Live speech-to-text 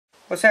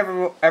What's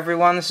up,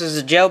 everyone? This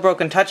is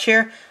JailbrokenTouch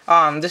here.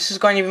 This is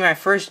going to be my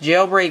first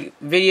jailbreak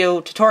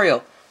video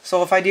tutorial.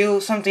 So if I do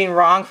something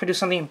wrong, if I do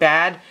something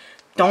bad,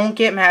 don't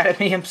get mad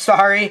at me. I'm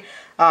sorry.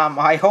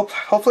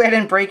 Hopefully I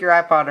didn't break your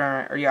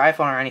iPod or your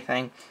iPhone or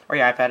anything, or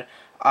your iPad.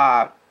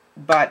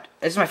 But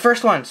this is my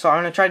first one, so I'm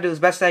gonna try to do as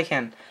best I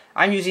can.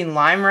 I'm using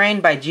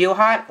LimeRain by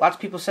GeoHot. Lots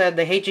of people said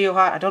they hate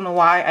GeoHot. I don't know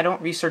why. I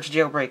don't research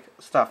jailbreak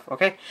stuff,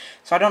 okay?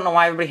 So I don't know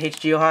why everybody hates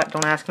GeoHot.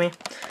 Don't ask me.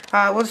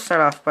 We'll just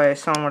start off by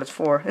telling what it's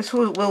for. This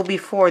will be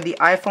for the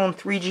iPhone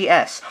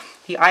 3GS,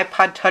 the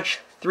iPod Touch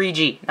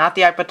 3G, not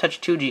the iPod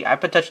Touch 2G.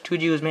 iPod Touch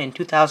 2G was made in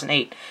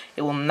 2008.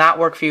 It will not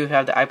work for you if you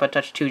have the iPod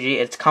Touch 2G.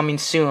 It's coming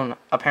soon,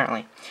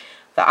 apparently.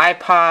 The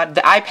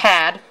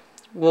iPad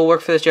will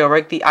work for this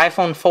jailbreak. The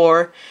iPhone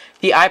 4,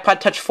 the iPod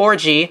Touch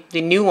 4G,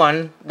 the new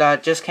one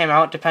that just came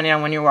out, depending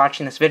on when you're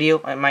watching this video,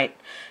 it might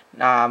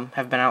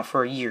have been out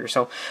for a year.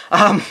 So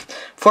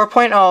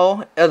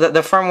 4.0,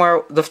 the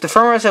firmware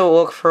that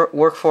will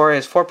work for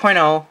is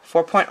 4.0,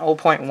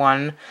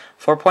 4.0.1,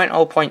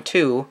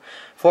 4.0.2,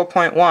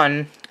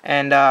 4.1,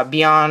 and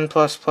beyond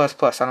plus. I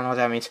don't know what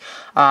that means.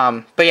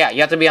 But yeah,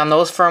 you have to be on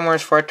those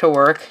firmwares for it to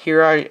work.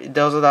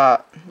 Those are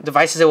the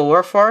devices it will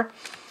work for.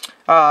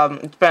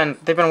 They've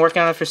been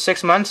working on it for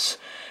 6 months.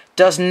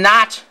 Does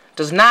not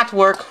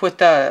work with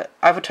the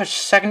iPod Touch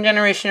 2nd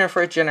generation or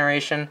 1st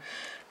generation.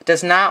 It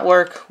does not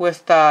work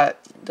with the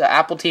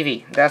Apple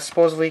TV. That's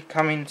supposedly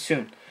coming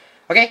soon.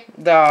 Okay,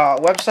 the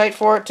website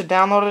for it to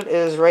download it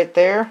is right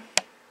there.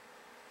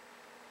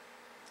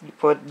 You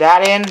put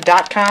that in,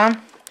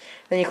 .com.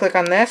 Then you click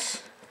on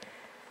this.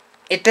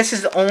 This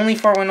is only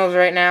for Windows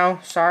right now.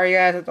 Sorry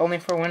guys, it's only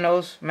for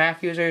Windows.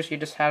 Mac users, you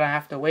just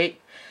have to wait.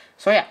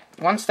 So yeah,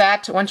 once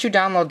you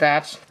download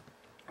that,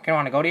 you're going to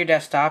want to go to your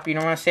desktop. You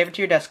don't want to save it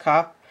to your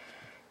desktop.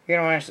 You're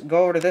going to want to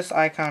go over to this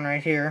icon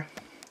right here.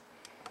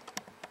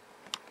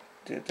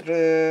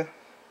 Okay,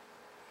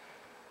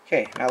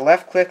 now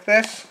left click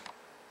this.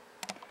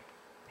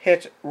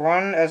 Hit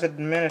Run as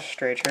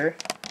Administrator.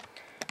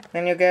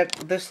 Then you'll get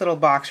this little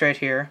box right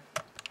here.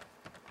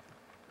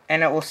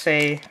 And it will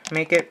say,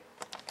 make it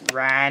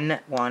RAN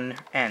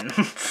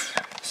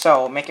 1N.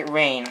 So, make it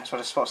rain, that's what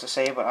it's supposed to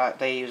say, but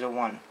they use a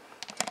 1.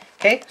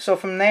 Okay, so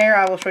from there,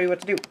 I will show you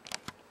what to do.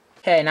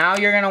 Okay, now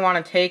you're going to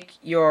want to take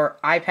your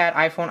iPad,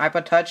 iPhone,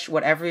 iPod Touch,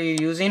 whatever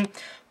you're using,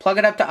 plug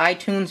it up to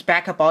iTunes,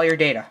 back up all your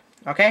data,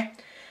 okay?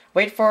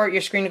 Wait for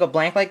your screen to go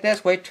blank like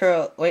this, wait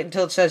until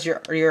it says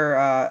your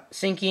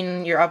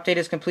syncing, your update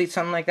is complete,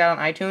 something like that on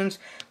iTunes.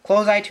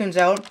 Close iTunes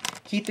out,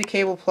 keep the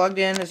cable plugged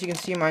in, as you can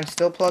see mine's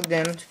still plugged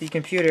in to the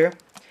computer.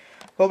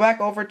 Go back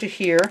over to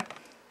here,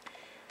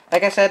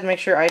 like I said, make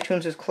sure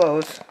iTunes is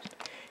closed.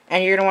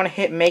 And you're going to want to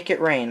hit Make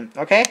It Rain,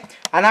 okay?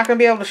 I'm not going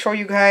to be able to show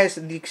you guys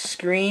the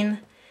screen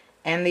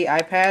and the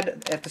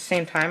iPad at the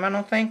same time, I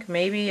don't think.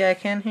 Maybe I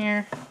can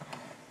here.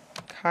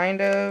 Kind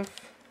of.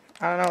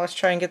 I don't know, let's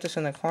try and get this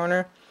in the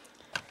corner.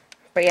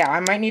 But yeah, I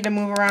might need to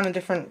move around in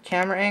different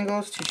camera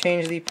angles to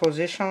change the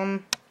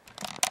position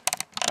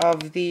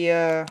of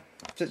the,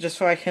 just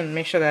so I can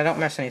make sure that I don't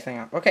mess anything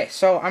up. Okay,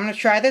 so I'm going to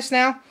try this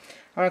now.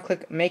 I'm going to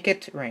click Make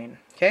It Rain,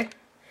 okay?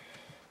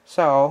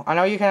 So, I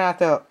know you're going to have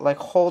to, like,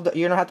 you're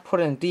going to have to put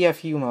it in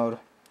DFU mode.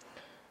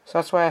 So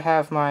that's why I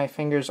have my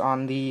fingers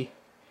on the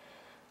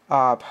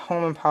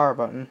home and power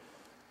button.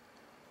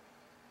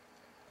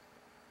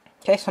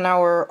 Okay, so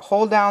now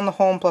hold down the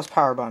home plus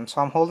power button. So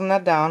I'm holding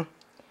that down.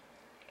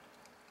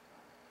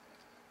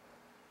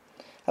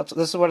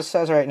 This is what it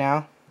says right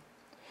now.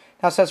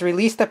 Now it says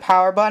release the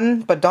power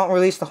button, but don't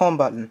release the home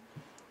button.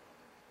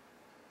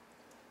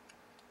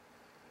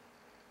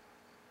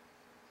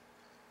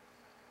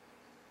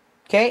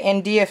 Okay,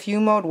 in DFU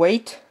mode,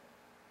 wait.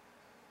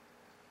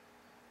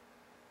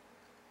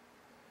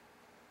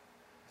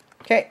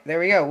 Okay, there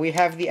we go. We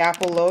have the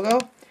Apple logo.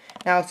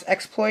 Now it's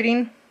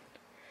exploiting.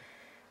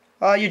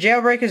 Your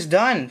jailbreak is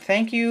done.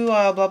 Thank you,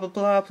 blah, blah,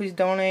 blah. Please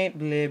donate,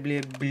 blah,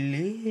 blah,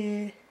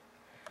 blah.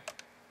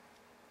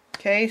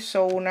 Okay,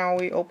 so now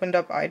we opened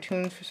up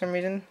iTunes for some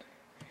reason.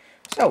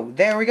 So,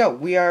 there we go.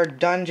 We are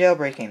done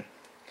jailbreaking.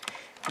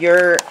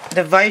 Your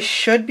device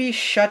should be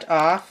shut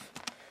off.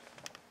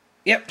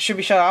 Yep, should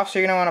be shut off, so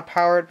you're going to want to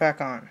power it back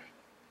on.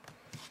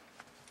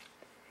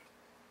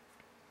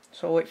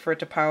 So wait for it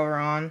to power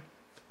on.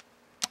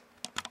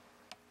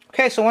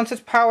 Okay, so once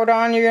it's powered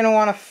on, you're going to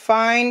want to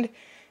find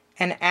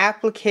an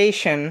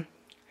application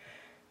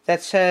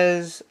that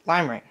says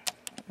LimeRain.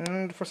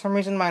 And for some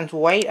reason mine's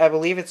white. I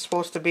believe it's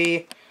supposed to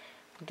be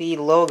the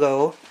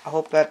logo. I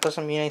hope that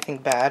doesn't mean anything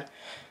bad.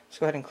 Let's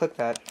go ahead and click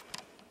that.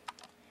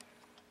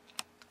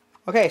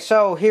 Okay,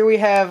 so here we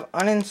have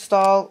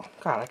uninstall.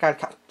 God, I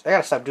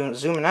gotta stop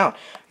zooming out.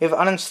 We have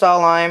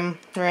uninstall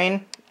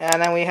LimeRain,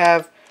 and then we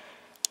have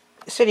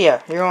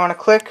Cydia. You're gonna want to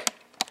click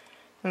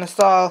and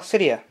install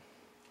Cydia.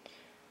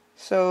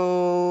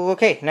 So,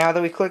 okay, now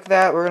that we click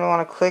that, we're gonna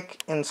want to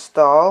click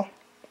install.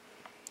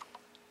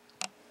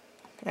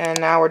 And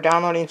now we're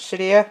downloading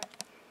Cydia.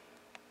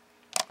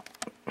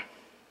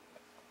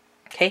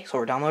 Okay, so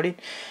we're downloading.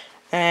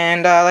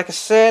 And like I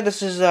said,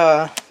 this is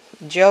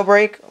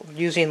Jailbreak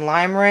using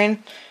LimeRain.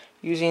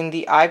 using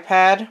the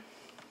iPad.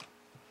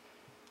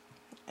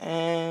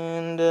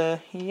 And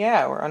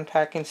yeah, we're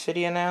unpacking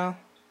Cydia now.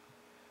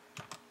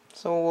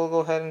 So we'll go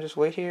ahead and just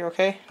wait here.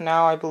 Okay,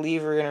 now I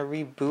believe we're gonna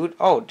reboot.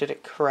 Oh, did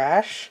it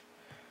crash?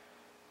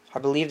 I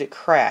believed it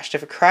crashed.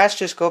 If it crashed,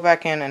 just go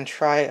back in and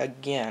try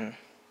again.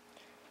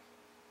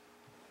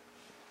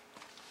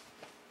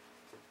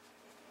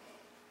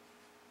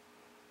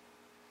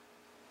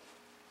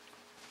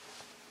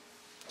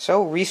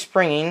 So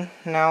respringing.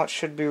 Now it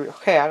should be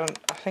okay. I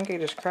think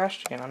it just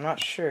crashed again. I'm not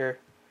sure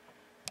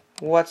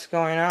what's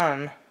going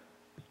on.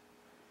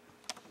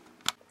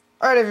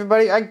 Alright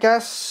everybody, I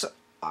guess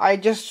I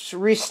just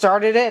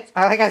restarted it.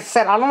 Like I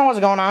said, I don't know what's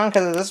going on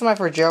because this is my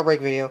first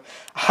jailbreak video.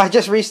 I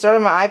just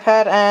restarted my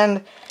iPad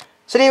and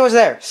Cydia was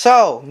there.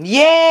 So,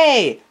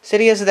 yay!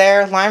 Cydia is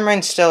there.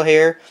 LimeRain's still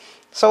here.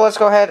 So let's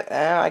go ahead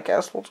and I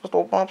guess we'll just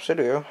open up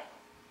Cydia.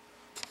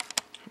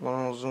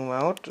 We'll zoom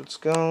out. It's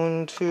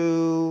going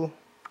to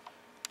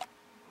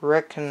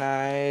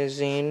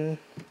recognizing.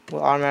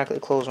 Will automatically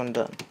close when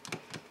done.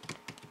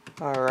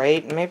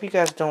 Alright, maybe you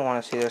guys don't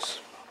want to see this.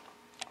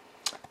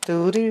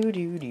 Alright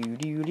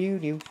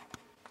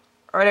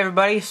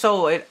everybody,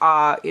 so it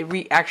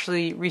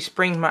actually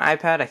respringed my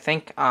iPad, I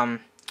think. I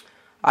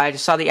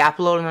just saw the app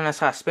load and then I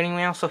saw a spinning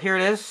wheel. So here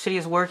it is,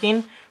 Cydia's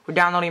working. We're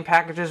downloading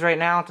packages right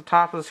now at the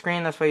top of the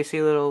screen. That's why you see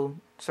a little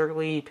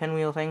circly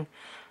pinwheel thing.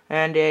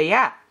 And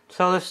yeah,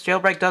 so this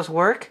jailbreak does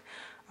work.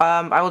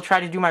 I will try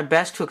to do my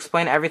best to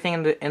explain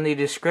everything in the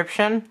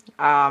description.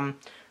 I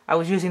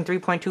was using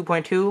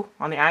 3.2.2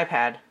 on the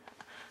iPad.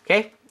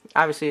 Okay,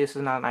 obviously this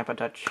is not an iPod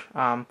Touch.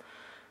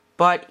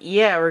 But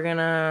yeah, we're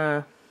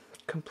gonna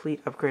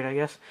complete upgrade, I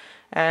guess.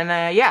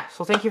 And yeah,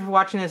 so thank you for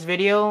watching this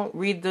video.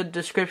 Read the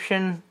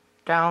description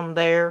down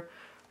there.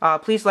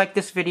 Please like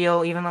this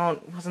video, even though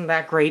it wasn't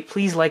that great.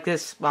 Please like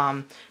this.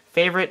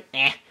 Favorite,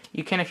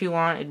 you can if you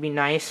want. It'd be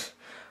nice.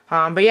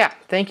 But yeah,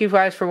 thank you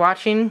guys for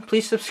watching.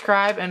 Please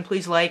subscribe and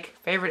please like.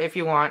 Favorite if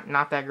you want.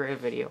 Not that great a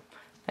video.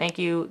 Thank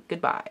you.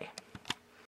 Goodbye.